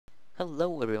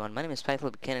Hello everyone, my name is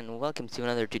Python and welcome to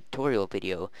another tutorial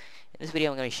video. In this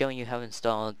video I'm going to be showing you how to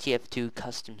install TF2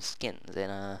 custom skins,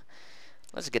 and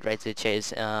let's get right to the chase.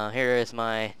 Here is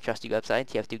my trusty website,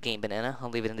 TF2 Game Banana.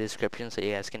 I'll leave it in the description so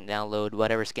you guys can download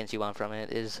whatever skins you want from it.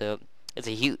 This is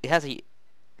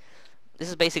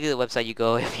basically the website you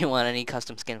go if you want any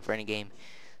custom skin for any game.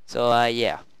 So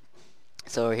yeah.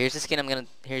 So here's the skins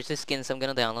I'm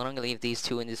gonna download. I'm gonna leave these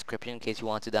two in the description in case you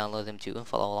want to download them too and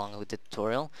follow along with the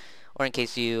tutorial, or in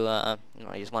case you you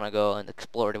just want to go and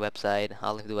explore the website.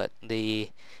 I'll leave the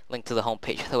link to the home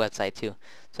page of the website too.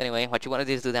 So anyway, what you want to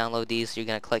do is to download these. You're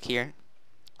gonna click here,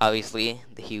 obviously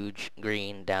the huge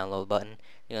green download button.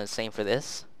 You're gonna same for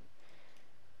this.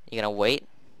 You're gonna wait.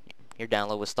 Your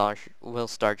download will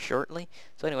start shortly.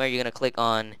 So anyway, you're gonna click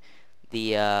on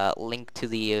the link to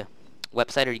the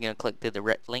website, or you're going to click the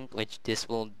direct link, which this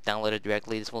will download it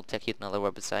directly. This will take you to another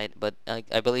website, but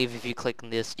I believe if you click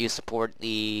on this, you support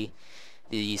the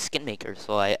skin maker,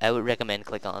 so I would recommend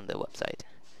click on the website.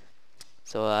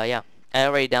 So yeah, I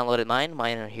already downloaded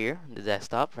mine are here, the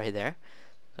desktop right there.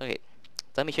 Okay, so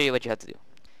let me show you what you have to do,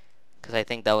 because I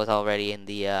think that was already in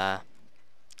the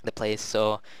place.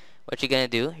 So what you're going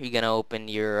to do, you're going to open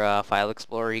your file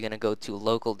explorer. You're going to go to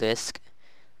local disk.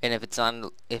 And if it's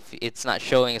not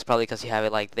showing, it's probably because you have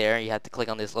it like there. You have to click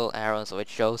on this little arrow so it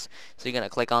shows. So you're gonna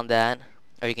click on that,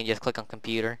 or you can just click on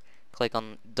computer.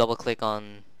 Double click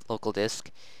on local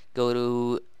disk. Go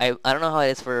to I don't know how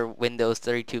it is for Windows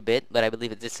 32-bit, but I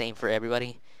believe it's the same for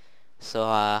everybody.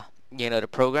 So the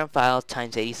program file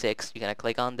times 86. You're gonna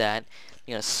click on that.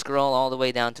 You're gonna scroll all the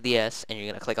way down to the S, and you're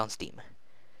gonna click on Steam.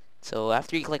 So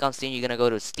after you click on Steam, you're gonna go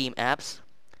to SteamApps.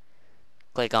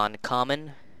 Click on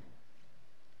Common.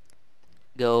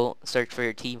 Go search for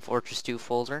your Team Fortress 2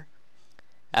 folder.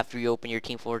 After you open your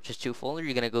Team Fortress 2 folder,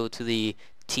 you're going to go to the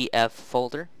TF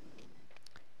folder.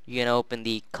 You're going to open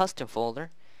the custom folder,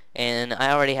 and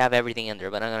I already have everything in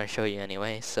there, but I'm going to show you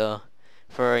anyway. So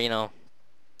for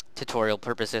tutorial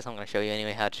purposes, I'm going to show you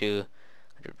anyway how to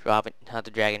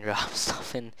drag and drop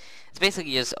stuff, and it's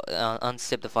basically just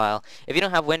unzip the file. If you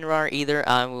don't have WinRAR either,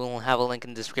 I will have a link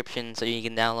in the description so you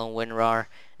can download WinRAR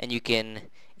and you can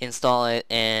install it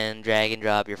and drag and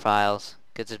drop your files,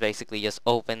 because it's basically just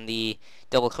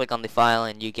double click on the file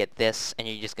and you get this, and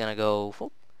you're just gonna go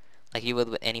whoop, like you would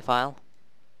with any file.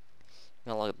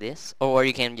 You're gonna look at this, or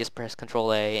you can just press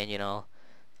Control A and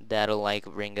that'll like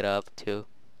bring it up too.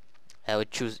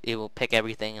 It will pick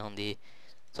everything on the.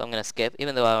 So I'm gonna skip,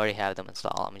 even though I already have them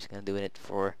installed. I'm just gonna do it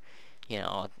for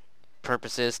tutorial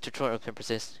purposes,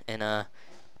 and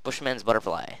Bushman's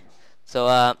Butterfly.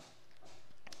 So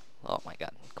oh my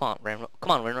god. Come on,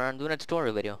 Renrar, I'm doing a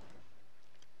tutorial video.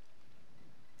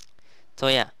 So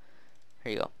yeah,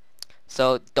 here you go.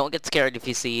 So don't get scared if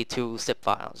you see two zip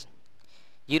files.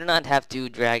 You do not have to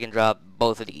drag and drop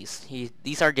both of these.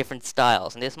 These are different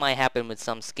styles, and this might happen with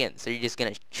some skins. So you're just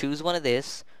gonna choose one of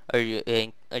this, or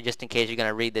just in case you're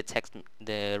gonna read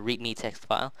the README text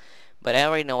file. But I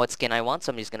already know what skin I want,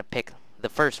 so I'm just gonna pick the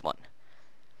first one.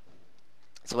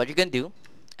 So what you're gonna do,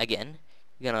 again,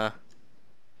 you're gonna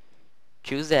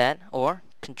choose that, or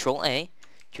Control A,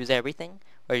 choose everything,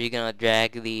 or you're gonna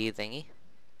drag the thingy.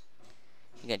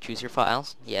 You're gonna choose your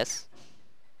files, yes.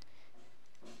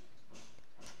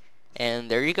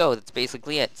 And there you go, that's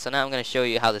basically it. So now I'm gonna show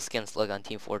you how the skins look on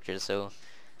Team Fortress. So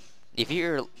if you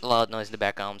hear a loud noise in the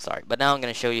background, I'm sorry. But now I'm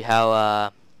gonna show you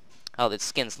how the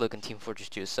skins look in Team Fortress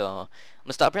 2. So I'm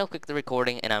gonna stop real quick the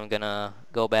recording, and I'm gonna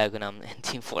go back when I'm in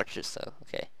Team Fortress. So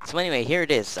okay. So anyway, here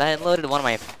it is. I loaded one of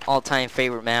my all-time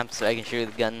favorite maps so I can show you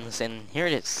the guns, and here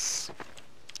it is.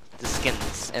 The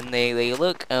skins, and they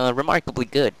look remarkably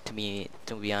good to me.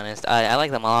 To be honest, I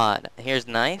like them a lot. Here's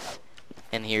the knife,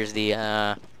 and here's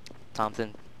the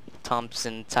Thompson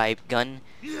type gun.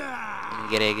 You can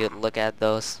get a good look at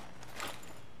those.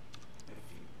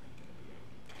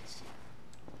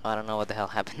 I don't know what the hell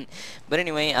happened. But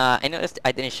anyway, I noticed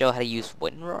I didn't show how to use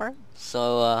WinRAR.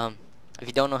 So if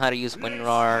you don't know how to use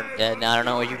WinRAR, then I don't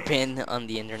know where you've been on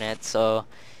the internet. So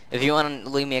if you want to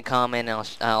leave me a comment,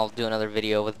 I'll do another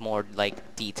video with more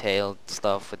like detailed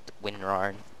stuff with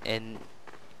WinRAR and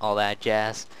all that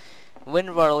jazz.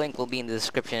 WinRAR link will be in the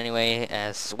description anyway,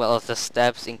 as well as the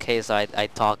steps in case I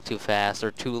talk too fast or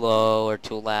too low or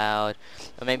too loud,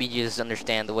 or maybe you just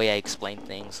understand the way I explain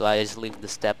things. So I just leave the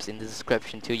steps in the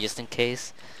description too, just in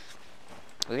case.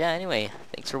 But yeah, anyway,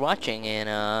 thanks for watching, and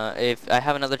if I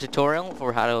have another tutorial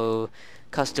for how to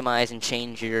customize and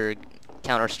change your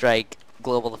Counter-Strike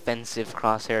Global Offensive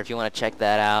crosshair, if you want to check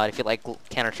that out, if you like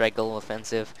Counter-Strike Global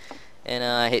Offensive,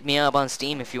 and hit me up on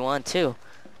Steam if you want to.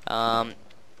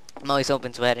 I'm always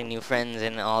open to adding new friends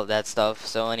and all of that stuff.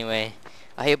 So anyway,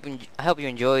 I hope you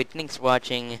enjoyed. Thanks for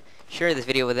watching. Share this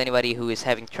video with anybody who is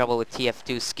having trouble with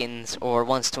TF2 skins or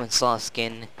wants to install a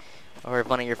skin, or if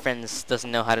one of your friends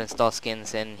doesn't know how to install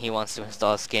skins and he wants to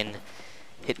install a skin,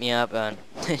 hit me up and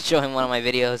show him one of my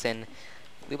videos and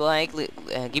leave a like,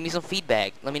 give me some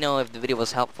feedback. Let me know if the video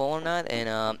was helpful or not,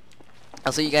 and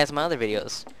I'll see you guys in my other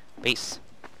videos. Peace.